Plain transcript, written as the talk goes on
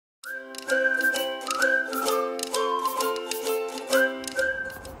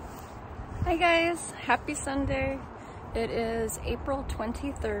guys, happy Sunday. It is April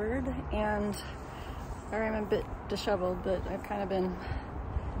 23rd and I'm a bit disheveled, but I've kind of been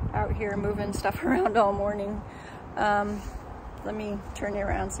out here moving stuff around all morning. Let me turn you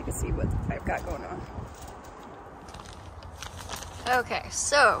around so you can see what I've got going on. Okay,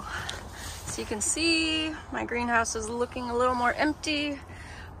 so you can see my greenhouse is looking a little more empty.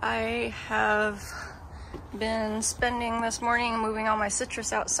 I have been spending this morning moving all my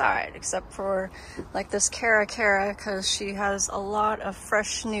citrus outside, except for like this Cara because she has a lot of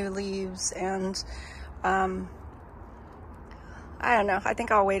fresh new leaves, and I don't know, I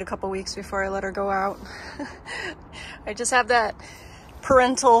think I'll wait a couple weeks before I let her go out. I just have that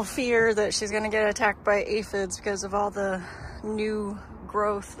parental fear that she's gonna get attacked by aphids because of all the new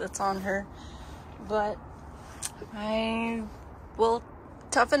growth that's on her, but I will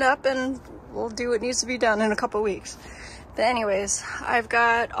toughen up and we'll do what needs to be done in a couple weeks. But anyways, I've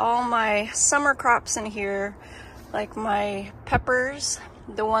got all my summer crops in here, like my peppers,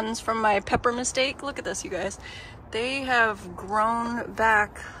 the ones from my pepper mistake. Look at this, you guys. They have grown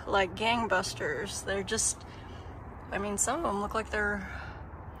back like gangbusters. They're just, I mean, some of them look like they're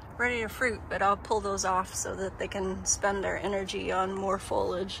ready to fruit, but I'll pull those off so that they can spend their energy on more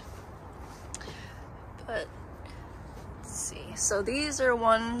foliage. But let's see. So these are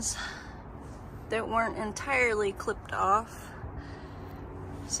ones that weren't entirely clipped off.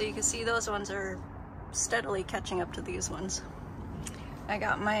 So you can see those ones are steadily catching up to these ones. I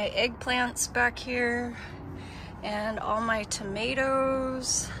got my eggplants back here and all my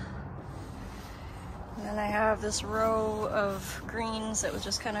tomatoes. And then I have this row of greens that was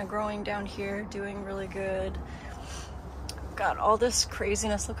just kind of growing down here, doing really good. Got all this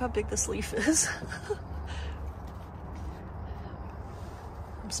craziness. Look how big this leaf is.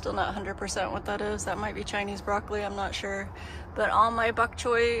 I'm still not 100% what that is. That might be Chinese broccoli, I'm not sure. But all my bok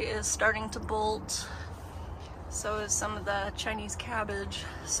choy is starting to bolt. So is some of the Chinese cabbage.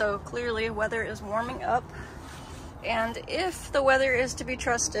 So clearly weather is warming up. And if the weather is to be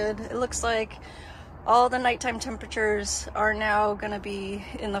trusted, it looks like all the nighttime temperatures are now gonna be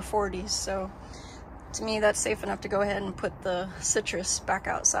in the 40s. So to me, that's safe enough to go ahead and put the citrus back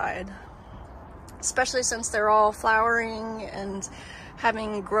outside. Especially since they're all flowering and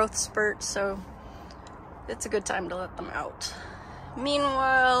having growth spurts, so it's a good time to let them out.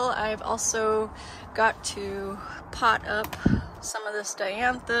 Meanwhile, I've also got to pot up some of this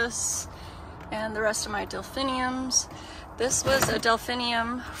dianthus and the rest of my delphiniums. This was a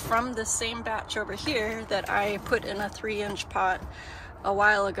delphinium from the same batch over here that I put in a 3-inch pot a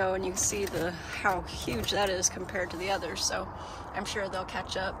while ago, and you can see how huge that is compared to the others, so I'm sure they'll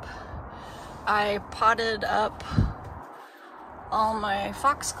catch up. I potted up all my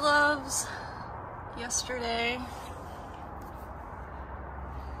foxgloves yesterday,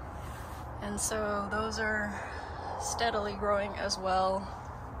 and so those are steadily growing as well.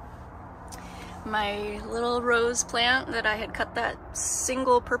 My little rose plant that I had cut that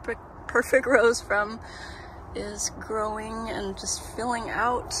single perfect rose from is growing and just filling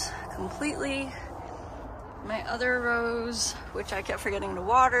out completely. My other rose, which I kept forgetting to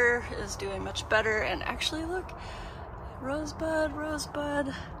water, is doing much better, and actually look, rosebud,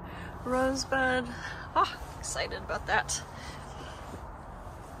 rosebud, rosebud. Ah, excited about that.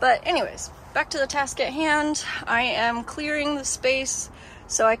 But anyways, back to the task at hand. I am clearing the space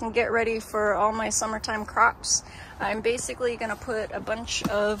so I can get ready for all my summertime crops. I'm basically gonna put a bunch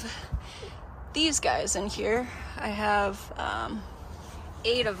of these guys in here. I have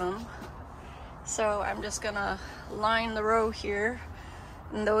 8 of them. So I'm just gonna line the row here,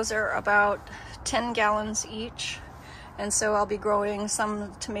 and those are about 10 gallons each. And so I'll be growing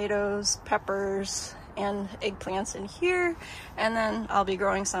some tomatoes, peppers, and eggplants in here, and then I'll be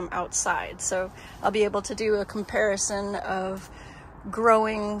growing some outside. So I'll be able to do a comparison of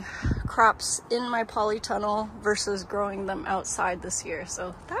growing crops in my polytunnel versus growing them outside this year.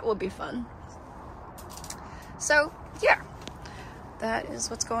 So that will be fun. So yeah, that is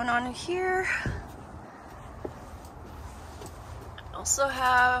what's going on in here. I also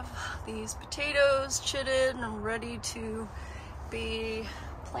have these potatoes chitted and ready to be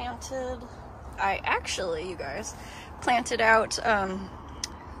planted. I actually, you guys, planted out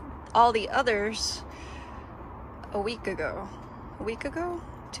all the others a week ago. A week ago?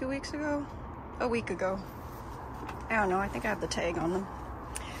 2 weeks ago? A week ago. I don't know, I think I have the tag on them.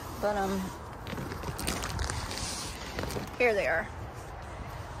 But here they are.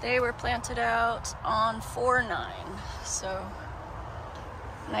 They were planted out on 4/9, so,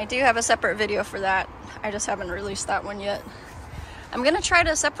 and I do have a separate video for that. I just haven't released that one yet. I'm gonna try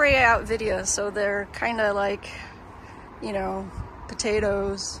to separate out videos so they're kind of like, you know,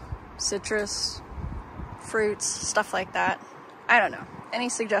 potatoes, citrus, fruits, stuff like that. I don't know. Any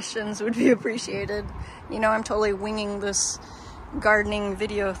suggestions would be appreciated. You know, I'm totally winging this gardening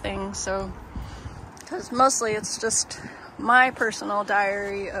video thing, so, because mostly it's just my personal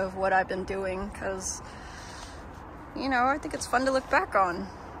diary of what I've been doing, because, you know, I think it's fun to look back on.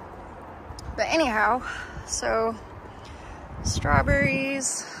 But anyhow, so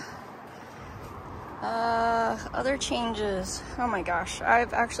strawberries, other changes. Oh my gosh,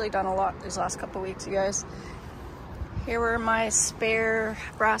 I've actually done a lot these last couple weeks, you guys. Here were my spare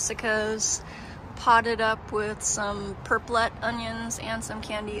brassicas, potted up with some purplet onions and some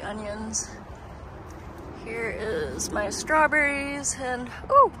candy onions. Here is my strawberries, and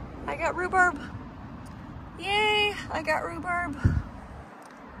oh, I got rhubarb. Yay, I got rhubarb.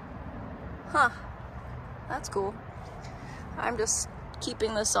 Huh, that's cool. I'm just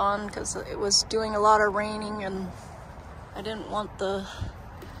keeping this on because it was doing a lot of raining and I didn't want the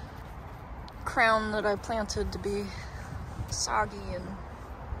crown that I planted to be soggy and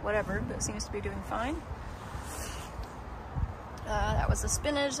whatever, but it seems to be doing fine. That was the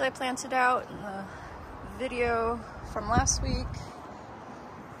spinach that I planted out in the video from last week.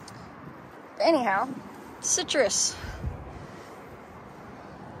 But anyhow, citrus.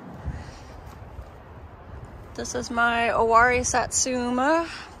 This is my Owari Satsuma.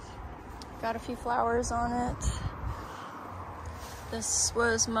 Got a few flowers on it. This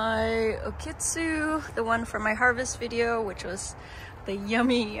was my Okitsu, the one from my harvest video, which was the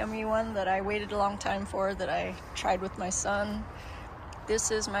yummy, yummy one that I waited a long time for, that I tried with my son. This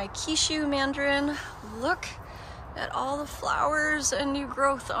is my Kishu mandarin. Look at all the flowers and new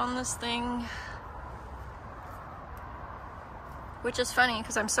growth on this thing. Which is funny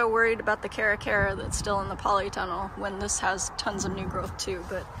because I'm so worried about the Cara that's still in the polytunnel when this has tons of new growth too,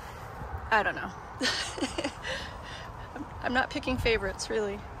 but I don't know. I'm not picking favorites,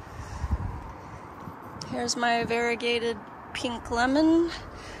 really. Here's my variegated pink lemon.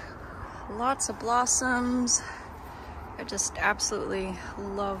 Lots of blossoms. I just absolutely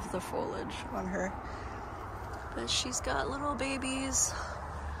love the foliage on her. But she's got little babies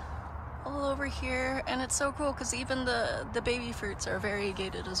all over here, and it's so cool because even the baby fruits are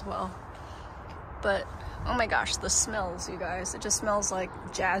variegated as well. But oh my gosh, the smells, you guys. It just smells like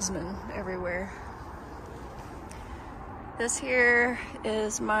jasmine everywhere. This here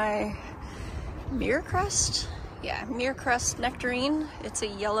is my mirror crest. Yeah, mirror crest nectarine. It's a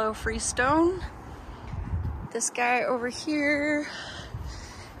yellow freestone. This guy over here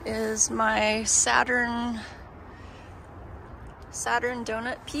is my Saturn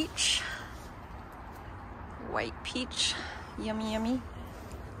donut peach. White peach. Yummy, yummy.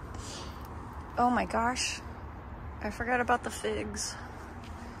 Oh my gosh. I forgot about the figs.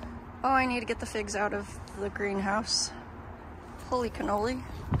 Oh, I need to get the figs out of the greenhouse. Holy cannoli.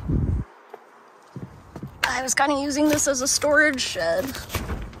 I was kind of using this as a storage shed.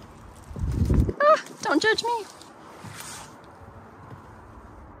 Ah, don't judge me.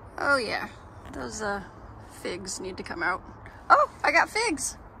 Oh yeah, those figs need to come out. Oh, I got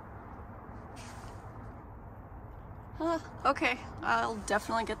figs. Okay, I'll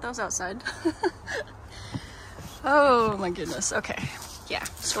definitely get those outside. Oh my goodness, okay. Yeah,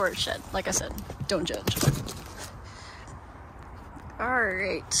 storage shed, like I said, don't judge. All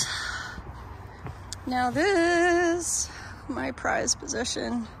right. Now this, my prized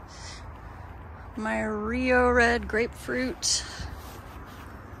possession, my Rio Red grapefruit.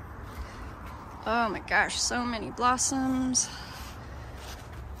 Oh my gosh, so many blossoms.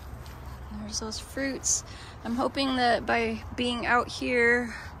 There's those fruits. I'm hoping that by being out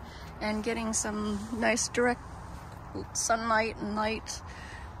here and getting some nice direct sunlight and light,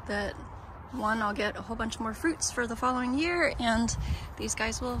 that one, I'll get a whole bunch more fruits for the following year, and these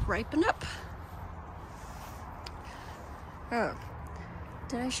guys will ripen up. Oh,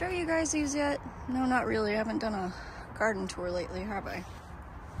 did I show you guys these yet? No, not really. I haven't done a garden tour lately, have I?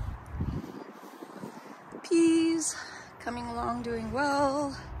 Peas, coming along, doing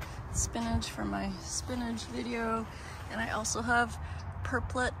well. Spinach for my spinach video. And I also have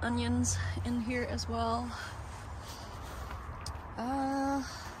purplet onions in here as well.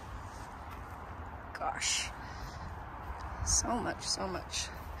 Gosh, so much, so much.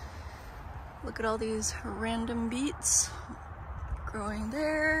 Look at all these random beets growing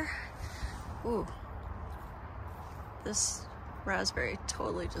there. Ooh, this raspberry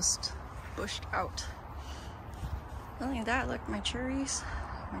totally just bushed out. Not only that, look, my cherries.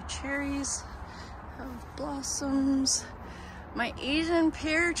 My cherries have blossoms. My Asian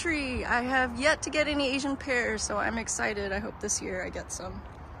pear tree. I have yet to get any Asian pears, so I'm excited. I hope this year I get some.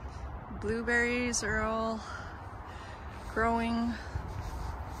 Blueberries are all growing.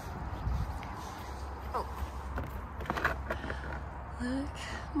 Look,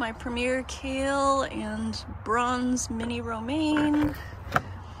 my Premier Kale and Bronze Mini Romaine.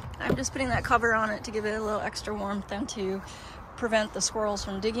 I'm just putting that cover on it to give it a little extra warmth and to prevent the squirrels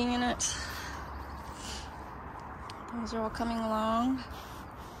from digging in it. Those are all coming along.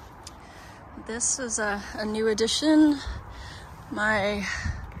 This is a new addition, my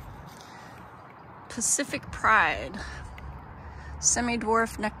Pacific Pride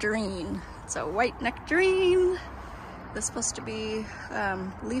semi-dwarf nectarine. It's a white nectarine. This is supposed to be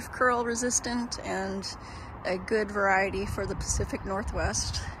leaf curl resistant and a good variety for the Pacific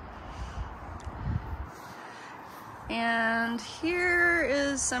Northwest. And here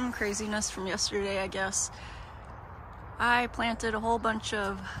is some craziness from yesterday, I guess. I planted a whole bunch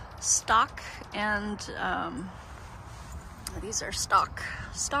of stock and these are stock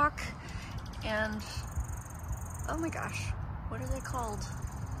and oh my gosh, what are they called?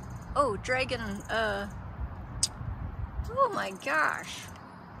 Oh, dragon, oh my gosh,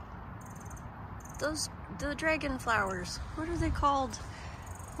 the dragon flowers, what are they called?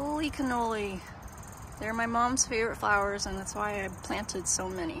 Holy cannoli. They're my mom's favorite flowers, and that's why I planted so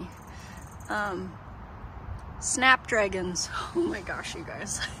many. Snapdragons. Oh my gosh, you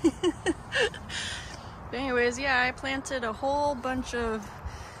guys. But anyways, yeah, I planted a whole bunch of,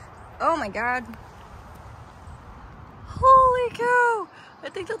 oh my god. Holy cow! I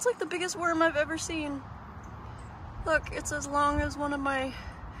think that's like the biggest worm I've ever seen. Look, it's as long as one of my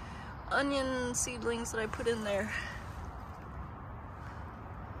onion seedlings that I put in there.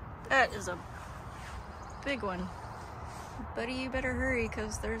 That is a big one. Buddy, you better hurry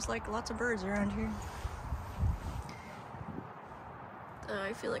because there's like lots of birds around here.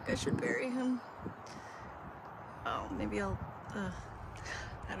 I feel like I should bury him. Oh, maybe I'll,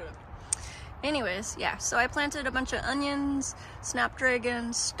 I don't know. Anyways, yeah, so I planted a bunch of onions,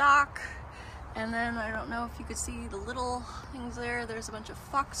 snapdragon, stock, and then I don't know if you could see the little things there. There's a bunch of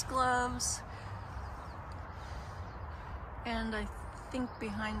foxgloves, and I think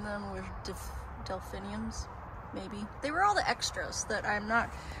behind them were delphiniums, maybe. They were all the extras that I'm not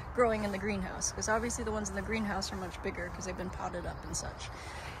growing in the greenhouse, because obviously the ones in the greenhouse are much bigger because they've been potted up and such.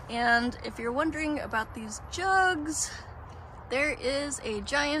 And if you're wondering about these jugs, there is a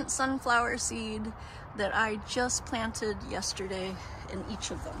giant sunflower seed that I just planted yesterday in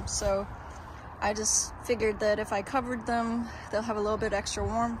each of them. So I just figured that if I covered them, they'll have a little bit extra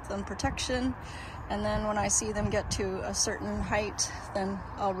warmth and protection. And then when I see them get to a certain height, then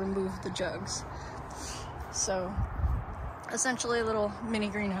I'll remove the jugs. So essentially little mini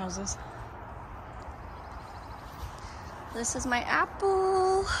greenhouses. This is my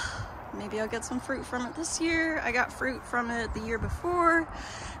apple. Maybe I'll get some fruit from it this year. I got fruit from it the year before.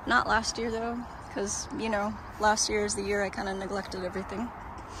 Not last year though, because, you know, last year is the year I kind of neglected everything.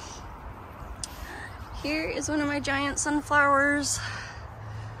 Here is one of my giant sunflowers.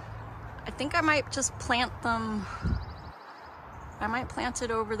 I think I might just plant them. I might plant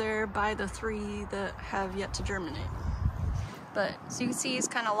it over there by the 3 that have yet to germinate. But so you can see it's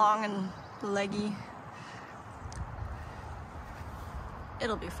kind of long and leggy.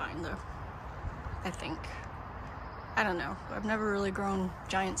 It'll be fine though, I think. I don't know. I've never really grown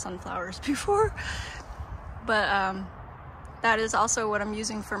giant sunflowers before. But that is also what I'm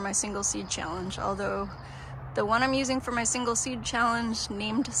using for my single seed challenge. Although the one I'm using for my single seed challenge,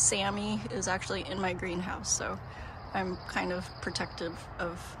 named Sammy, is actually in my greenhouse. So I'm kind of protective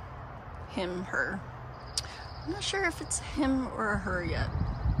of him, her. I'm not sure if it's him or a her yet.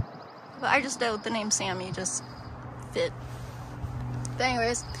 But I just know the name Sammy just fit. But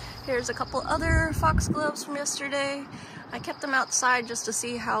anyways, here's a couple other foxgloves from yesterday. I kept them outside just to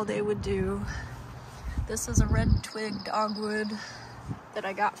see how they would do. This is a red twig dogwood that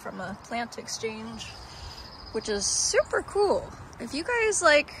I got from a plant exchange, which is super cool. If you guys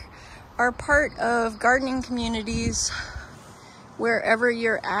like are part of gardening communities wherever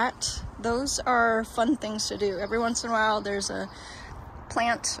you're at, those are fun things to do. Every once in a while there's a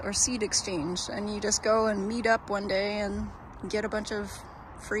plant or seed exchange and you just go and meet up one day and get a bunch of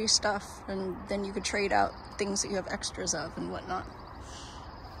free stuff, and then you could trade out things that you have extras of and whatnot.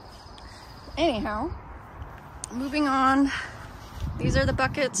 Anyhow, moving on. These are the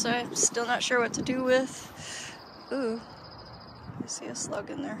buckets I'm still not sure what to do with. Ooh, I see a slug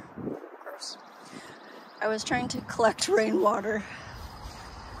in there. Gross. I was trying to collect rainwater,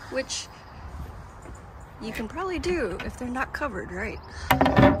 which you can probably do if they're not covered, right?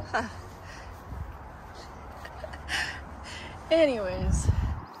 Huh. Anyways,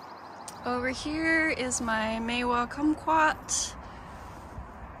 over here is my Meiwa kumquat.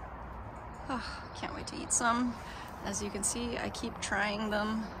 Oh, can't wait to eat some. As you can see, I keep trying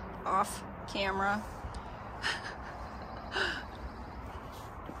them off camera.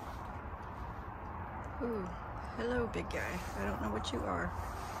 Hello, big guy. I don't know what you are.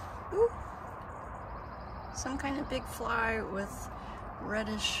 Ooh. Some kind of big fly with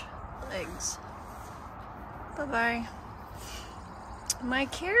reddish legs. Bye-bye. My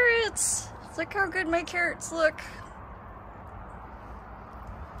carrots! Look how good my carrots look.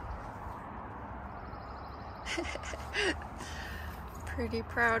 Pretty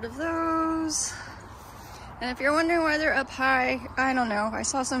proud of those. And if you're wondering why they're up high, I don't know. I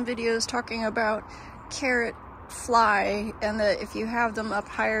saw some videos talking about carrot fly, and that if you have them up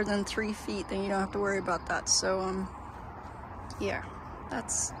higher than 3 feet, then you don't have to worry about that. So yeah,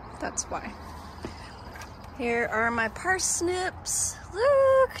 that's why. Here are my parsnips.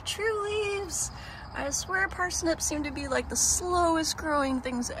 Look, true leaves. I swear parsnips seem to be like the slowest growing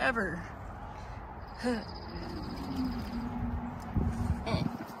things ever.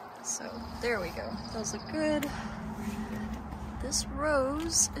 So there we go. Those look good. This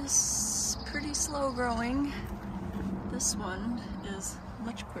rose is pretty slow growing. This one is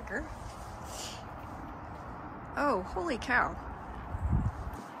much quicker. Oh, holy cow.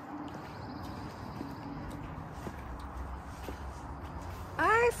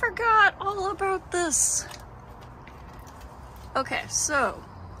 I forgot all about this. Okay, so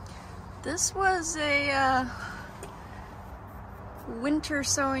this was a winter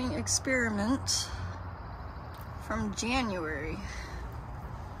sowing experiment from January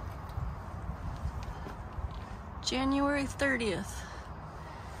 30th.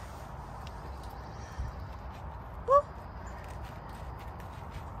 Woo.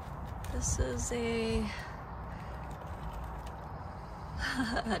 This is a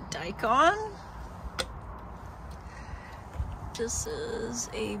daikon. This is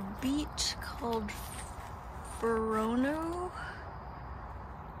a beet called Verono.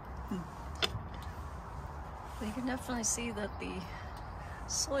 You can definitely see that the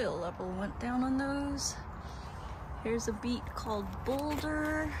soil level went down on those. Here's a beet called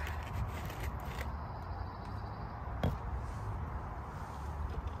Boulder.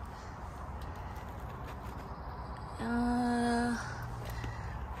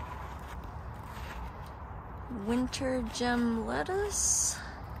 Winter gem lettuce.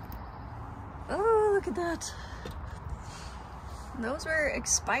 Oh, look at that. Those were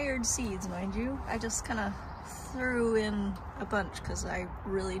expired seeds, mind you. I just kind of threw in a bunch because I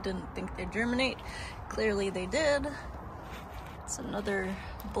really didn't think they'd germinate. Clearly they did. It's another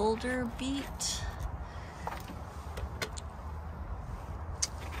boulder beet.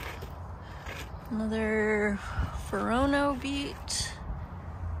 Another Verono beet.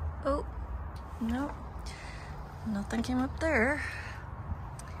 Oh, no. Nothing came up there.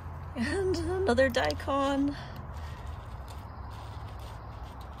 And another daikon.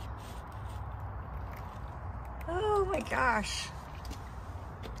 Oh my gosh.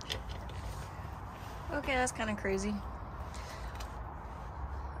 Okay, that's kind of crazy.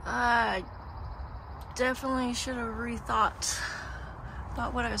 I definitely should have rethought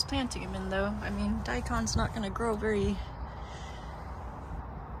about what I was planting them in, though. I mean, daikon's not going to grow very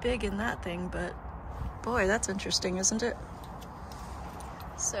big in that thing, but boy, that's interesting, isn't it?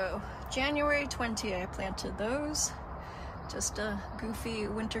 So, January 20, I planted those. Just a goofy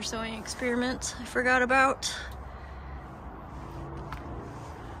winter sowing experiment I forgot about.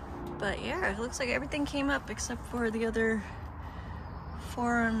 But yeah, it looks like everything came up except for the other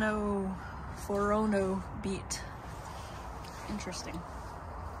Verono beet. Interesting.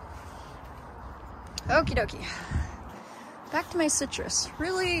 Okie dokie. Back to my citrus.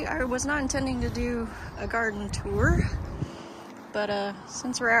 Really, I was not intending to do a garden tour, but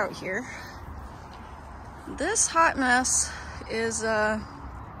since we're out here, this hot mess is a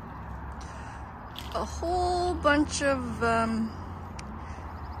whole bunch of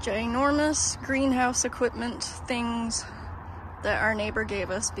ginormous greenhouse equipment things that our neighbor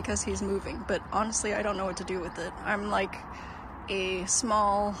gave us because he's moving, but honestly I don't know what to do with it. I'm like a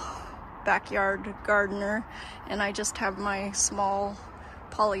small backyard gardener and I just have my small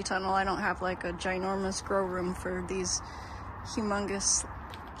polytunnel. I don't have like a ginormous grow room for these humongous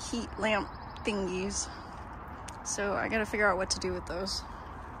heat lamp thingies, so I gotta figure out what to do with those.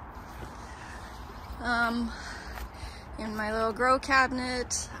 In my little grow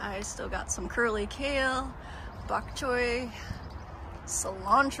cabinet, I still got some curly kale, bok choy,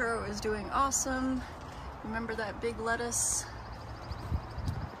 cilantro is doing awesome. Remember that big lettuce?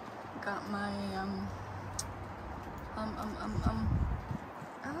 Got my, oh,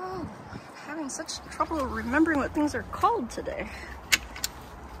 I'm having such trouble remembering what things are called today.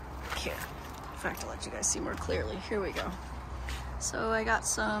 Here, in fact, I'll let you guys see more clearly. Here we go. So I got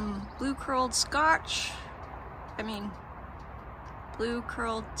some blue curled scotch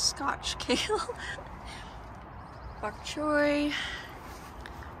kale. Bok choy.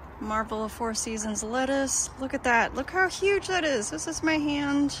 Marvel of Four Seasons lettuce. Look at that. Look how huge that is. This is my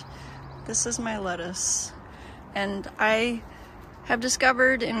hand. This is my lettuce. And I have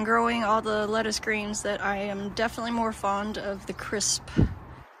discovered in growing all the lettuce greens that I am definitely more fond of the crisp,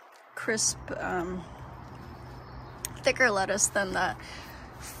 thicker lettuce than that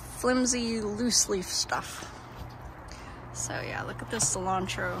flimsy loose leaf stuff. So yeah, look at this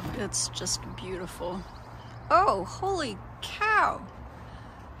cilantro. It's just beautiful. Oh, holy cow.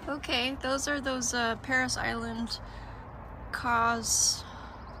 Okay, those are those Paris Island cause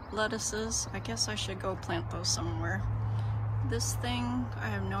lettuces. I guess I should go plant those somewhere. This thing, I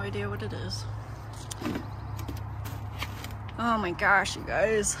have no idea what it is. Oh my gosh, you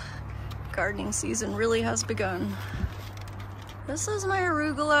guys. Gardening season really has begun. This is my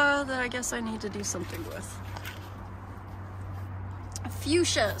arugula that I guess I need to do something with.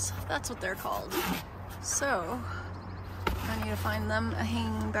 Fuchsias, that's what they're called. So, I need to find them a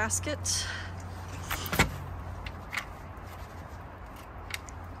hanging basket.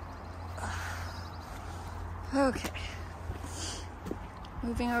 Okay.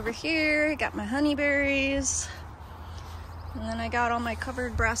 Moving over here, I got my honeyberries. And then I got all my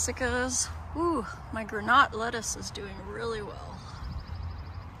covered brassicas. Ooh, my granate lettuce is doing really well.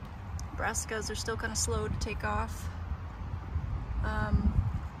 Brassicas are still kind of slow to take off.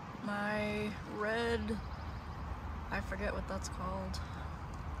 My red, I forget what that's called.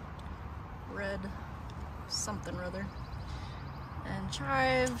 Red something or other. And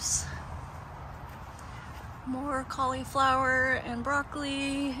chives. More cauliflower and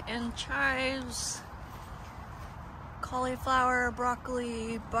broccoli and chives. Cauliflower,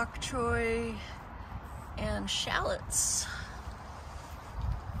 broccoli, bok choy, and shallots.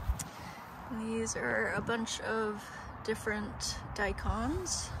 And these are a bunch of different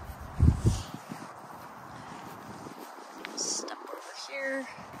daikons. Step over here.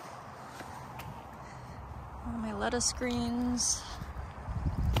 All my lettuce greens.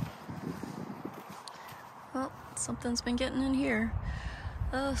 Oh, something's been getting in here.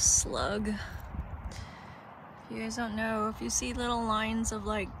 A slug. If you guys don't know, if you see little lines of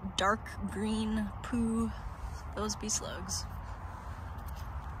like dark green poo, those be slugs.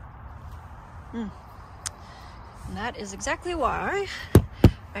 And that is exactly why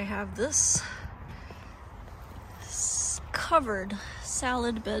I have this covered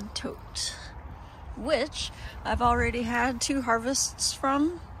salad bed tote, which I've already had 2 harvests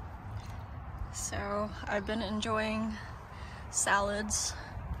from. So I've been enjoying salads.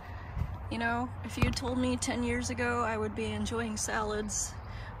 You know, if you had told me 10 years ago I would be enjoying salads,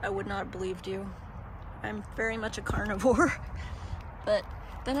 I would not have believed you. I'm very much a carnivore. But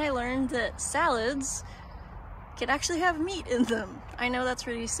then I learned that salads can actually have meat in them. I know that's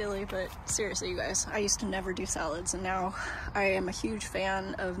really silly, but seriously, you guys, I used to never do salads, and now I am a huge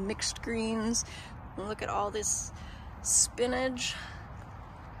fan of mixed greens. Look at all this spinach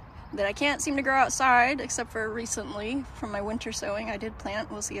that I can't seem to grow outside, except for recently from my winter sowing. I did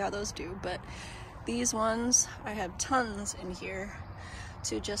plant, we'll see how those do, but these ones, I have tons in here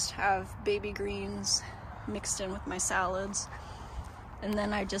to just have baby greens mixed in with my salads. And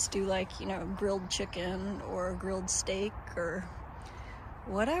then I just do, like, you know, grilled chicken or grilled steak or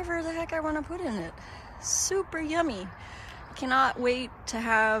whatever the heck I want to put in it. Super yummy. Cannot wait to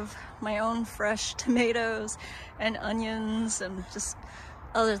have my own fresh tomatoes and onions and just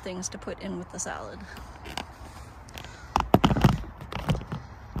other things to put in with the salad.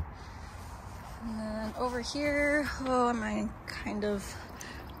 And then over here, oh, am I kind of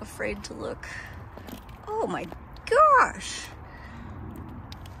afraid to look? Oh my gosh!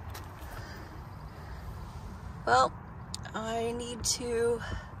 Well, I need to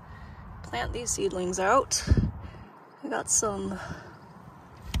plant these seedlings out. I got some,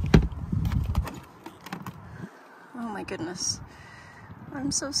 oh my goodness.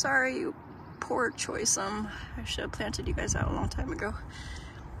 I'm so sorry, you poor choice-um. I should have planted you guys out a long time ago.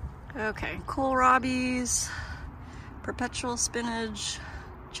 Okay, kohlrabies, perpetual spinach,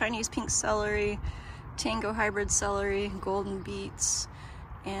 Chinese pink celery, tango hybrid celery, golden beets,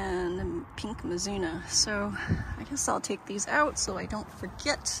 and pink mizuna. So I guess I'll take these out so I don't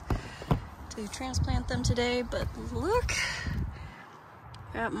forget to transplant them today. But look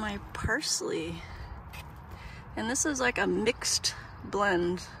at my parsley. And this is like a mixed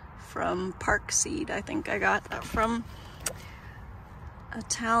blend from Park Seed. I think I got that from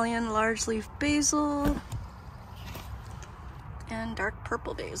Italian large leaf basil and dark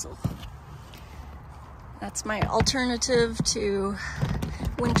purple basil. That's my alternative to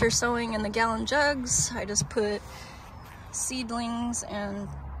winter sowing in the gallon jugs. I just put seedlings and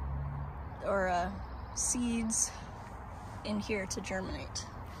seeds in here to germinate.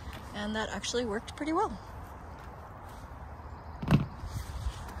 And that actually worked pretty well.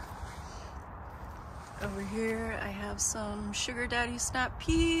 Over here I have some sugar daddy snap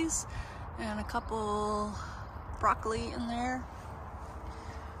peas and a couple broccoli in there.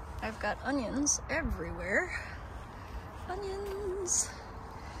 I've got onions everywhere. Onions.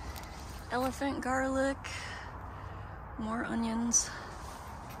 Elephant garlic. More onions.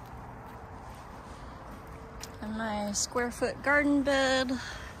 And my square foot garden bed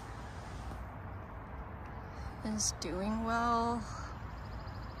is doing well.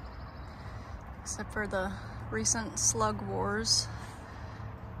 Except for the recent slug wars.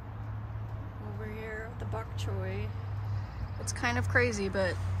 Over here with the bok choy. It's kind of crazy,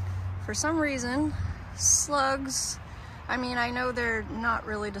 but for some reason, slugs, I mean, I know they're not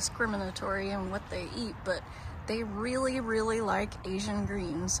really discriminatory in what they eat, but they really, really like Asian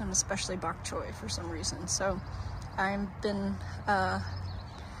greens, and especially bok choy for some reason. So I've been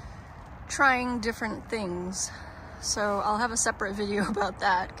trying different things. So I'll have a separate video about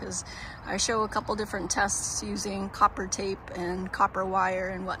that because I show a couple different tests using copper tape and copper wire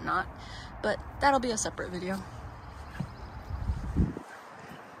and whatnot, but that'll be a separate video.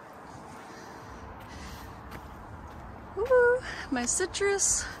 Ooh, my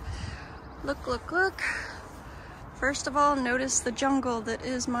citrus. Look, look, look. First of all, notice the jungle that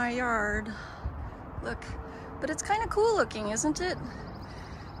is my yard. Look, but it's kind of cool looking, isn't it?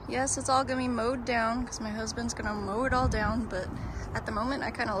 Yes, it's all gonna be mowed down because my husband's gonna mow it all down, but at the moment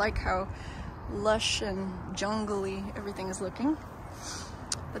I kind of like how lush and jungly everything is looking.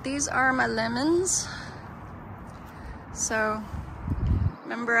 But these are my lemons. So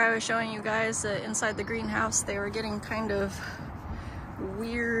remember I was showing you guys that inside the greenhouse they were getting kind of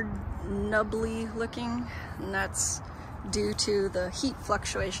weird, nubbly looking, and that's due to the heat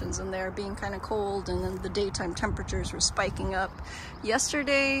fluctuations in there being kind of cold, and then the daytime temperatures were spiking up.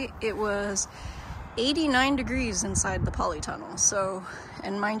 Yesterday it was 89 degrees inside the polytunnel, so,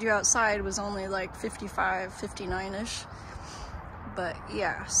 and mind you, outside was only like 55, 59-ish. But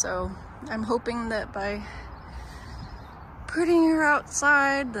yeah, so I'm hoping that by putting her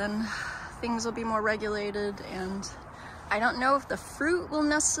outside then things will be more regulated, and I don't know if the fruit will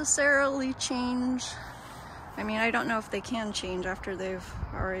necessarily change. I mean, I don't know if they can change after they've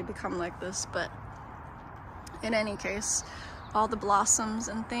already become like this, but in any case, all the blossoms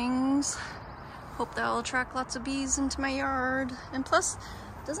and things, hope that will attract lots of bees into my yard. And plus,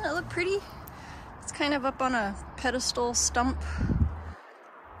 doesn't it look pretty? It's kind of up on a pedestal stump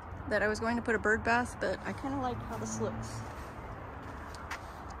that I was going to put a bird bath, but I kind of like how this looks.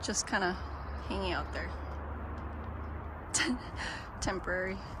 Just kind of hanging out there.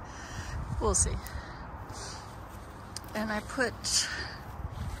 Temporary. We'll see. And I put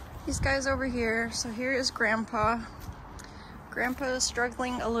these guys over here. So here is Grandpa. Grandpa is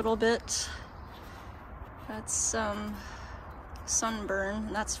struggling a little bit. That's some sunburn,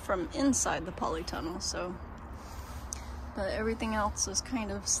 and that's from inside the polytunnel, so. But everything else is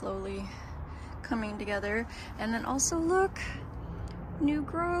kind of slowly coming together. And then also look, new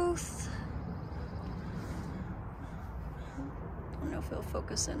growth. I don't know if it'll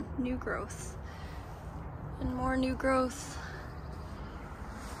focus in. New growth. And more new growth.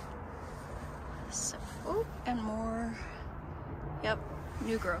 So, oh, and more. Yep,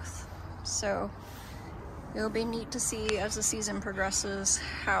 new growth. So it'll be neat to see as the season progresses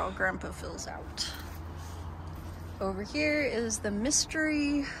how Grandpa fills out. Over here is the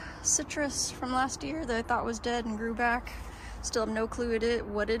mystery citrus from last year that I thought was dead and grew back. Still have no clue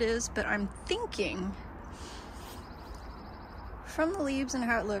what it is, but I'm thinking from the leaves and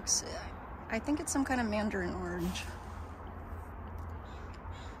how it looks, I think it's some kind of mandarin orange.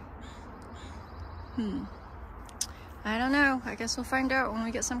 I don't know. I guess we'll find out when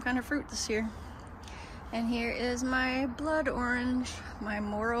we get some kind of fruit this year. And here is my blood orange, my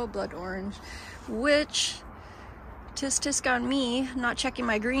Moro blood orange, which, tisk on me, not checking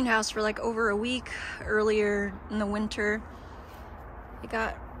my greenhouse for like over a week earlier in the winter. It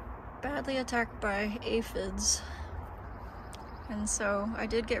got badly attacked by aphids. And so I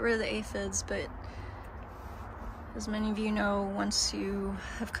did get rid of the aphids, but as many of you know, once you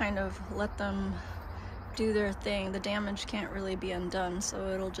have kind of let them do their thing, the damage can't really be undone, so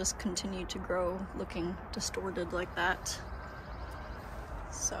it'll just continue to grow looking distorted like that.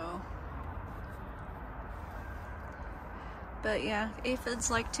 So, but yeah,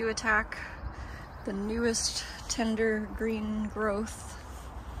 aphids like to attack the newest tender green growth.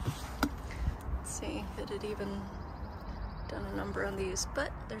 Let's see, did it even done a number on these,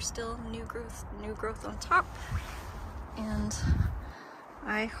 but there's still new growth on top, and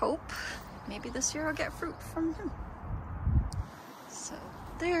I hope maybe this year I'll get fruit from him.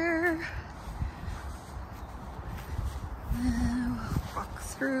 there. Walk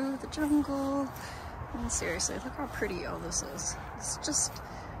through the jungle. And seriously, look how pretty all this is.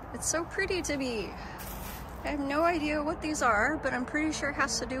 It's so pretty to me. I have no idea what these are, but I'm pretty sure it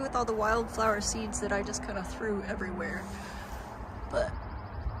has to do with all the wildflower seeds that I just kind of threw everywhere. But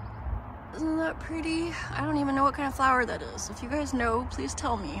isn't that pretty? I don't even know what kind of flower that is. If you guys know, please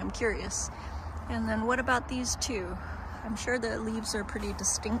tell me. I'm curious. And then what about these two? I'm sure the leaves are pretty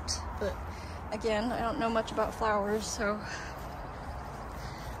distinct, but again, I don't know much about flowers, so.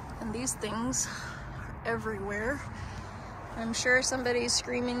 And these things are everywhere. I'm sure somebody's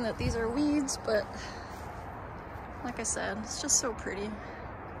screaming that these are weeds, but like I said, it's just so pretty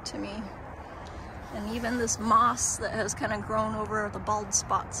to me. And even this moss that has kind of grown over the bald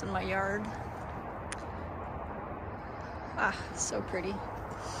spots in my yard. Ah, so pretty.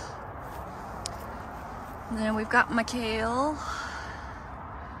 And then we've got my kale,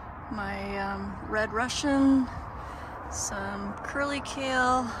 my red Russian, some curly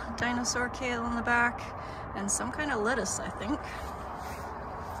kale, dinosaur kale in the back, and some kind of lettuce, I think.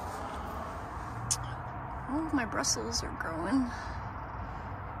 All of my Brussels are growing.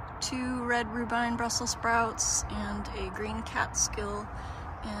 2 red rhubarb Brussels sprouts and a green catskill,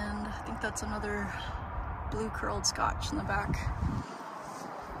 and I think that's another blue curled scotch in the back.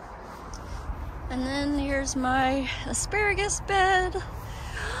 And then here's my asparagus bed.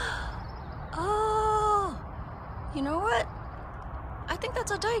 Oh, you know what? I think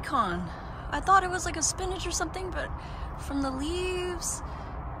that's a daikon. I thought it was like a spinach or something, but from the leaves,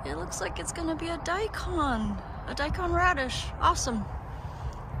 it looks like it's gonna be a daikon radish. Awesome.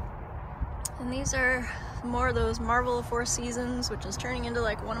 And these are more of those Marvel of 4 Seasons, which is turning into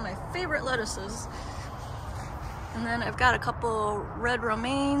like one of my favorite lettuces. And then I've got a couple red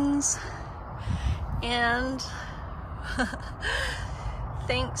romaines, and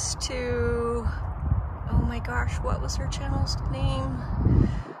thanks to, oh my gosh, what was her channel's name?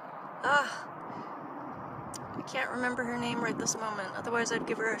 I can't remember her name right this moment, otherwise I'd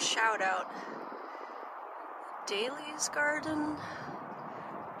give her a shout out. Daly's Garden?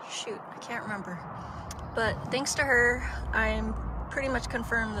 Shoot, I can't remember. But thanks to her, I'm pretty much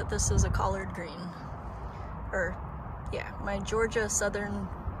confirmed that this is a collard green. Or, yeah, my Georgia Southern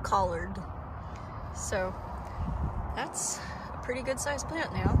collard. So, that's a pretty good sized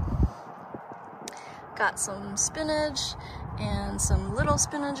plant now. Got some spinach and some little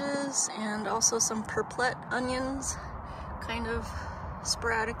spinaches and also some purplet onions, kind of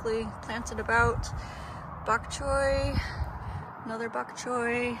sporadically planted about. Bok choy, another bok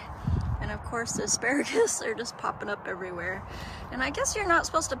choy, and of course the asparagus are just popping up everywhere. And I guess you're not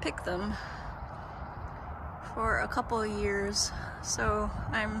supposed to pick them for a couple of years, so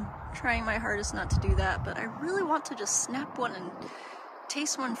I'm trying my hardest not to do that, but I really want to just snap one and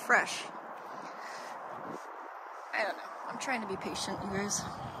taste one fresh. I don't know, I'm trying to be patient, you guys.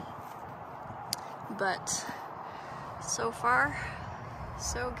 But so far,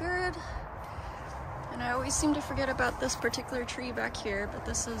 so good. And I always seem to forget about this particular tree back here, but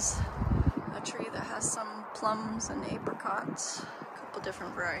this is a tree that has some plums and apricots, a couple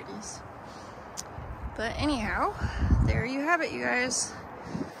different varieties. But anyhow, there you have it, you guys.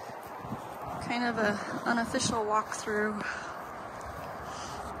 Kind of a unofficial walkthrough.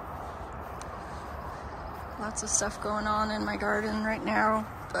 Lots of stuff going on in my garden right now,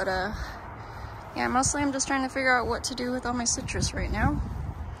 but yeah, mostly I'm just trying to figure out what to do with all my citrus right now.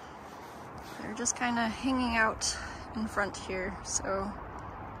 They're just kind of hanging out in front here, so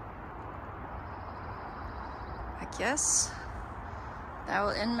I guess that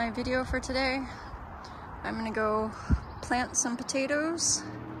will end my video for today. I'm gonna go plant some potatoes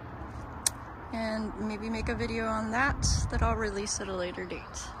and maybe make a video on that I'll release at a later date.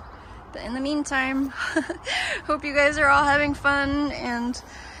 But in the meantime, hope you guys are all having fun and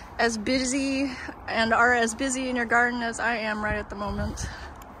as busy and are as busy in your garden as I am right at the moment.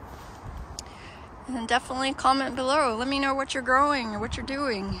 And definitely comment below. Let me know what you're growing or what you're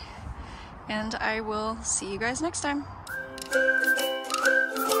doing. And I will see you guys next time.